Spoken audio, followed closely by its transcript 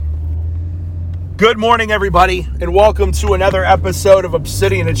Good morning, everybody, and welcome to another episode of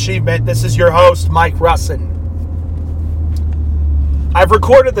Obsidian Achievement. This is your host, Mike Russin. I've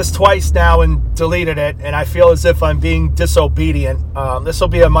recorded this twice now and deleted it, and I feel as if I'm being disobedient. This will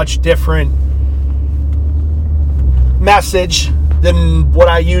be a much different message than what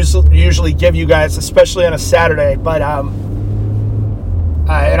I usually give you guys, especially on a Saturday. But I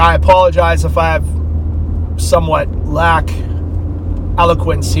apologize if I have somewhat lack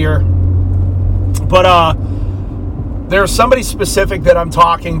eloquence here. But there's somebody specific that I'm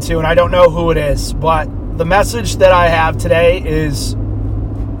talking to, and I don't know who it is. But the message that I have today is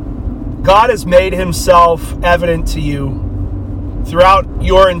God has made himself evident to you throughout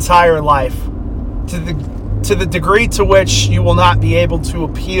your entire life to the degree to which you will not be able to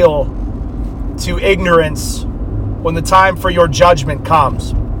appeal to ignorance when the time for your judgment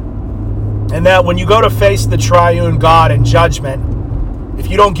comes. And that when you go to face the triune God in judgment, if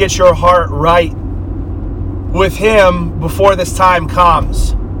you don't get your heart right with him before this time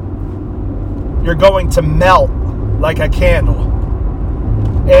comes, you're going to melt like a candle.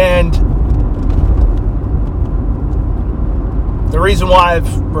 And the reason why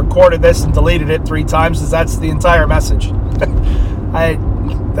I've recorded this and deleted it 3 times is that's the entire message.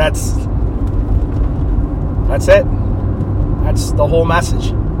 That's it. That's the whole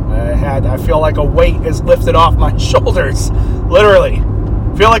message. I feel like a weight is lifted off my shoulders, literally.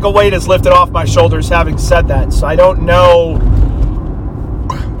 I feel like a weight is lifted off my shoulders having said that. So I don't know.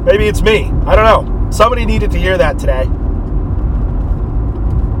 Maybe it's me. I don't know. Somebody needed to hear that today.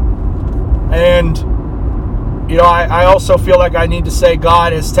 And, you know, I also feel like I need to say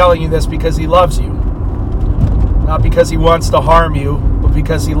God is telling you this because he loves you. Not because he wants to harm you, but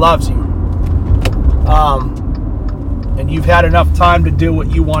because he loves you. And you've had enough time to do what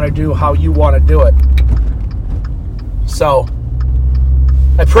you want to do, how you want to do it. So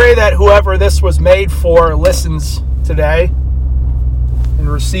I pray that whoever this was made for listens today and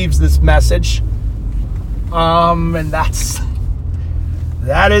receives this message. And that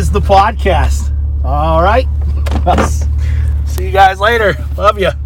is the podcast. All right. See you guys later. Love you.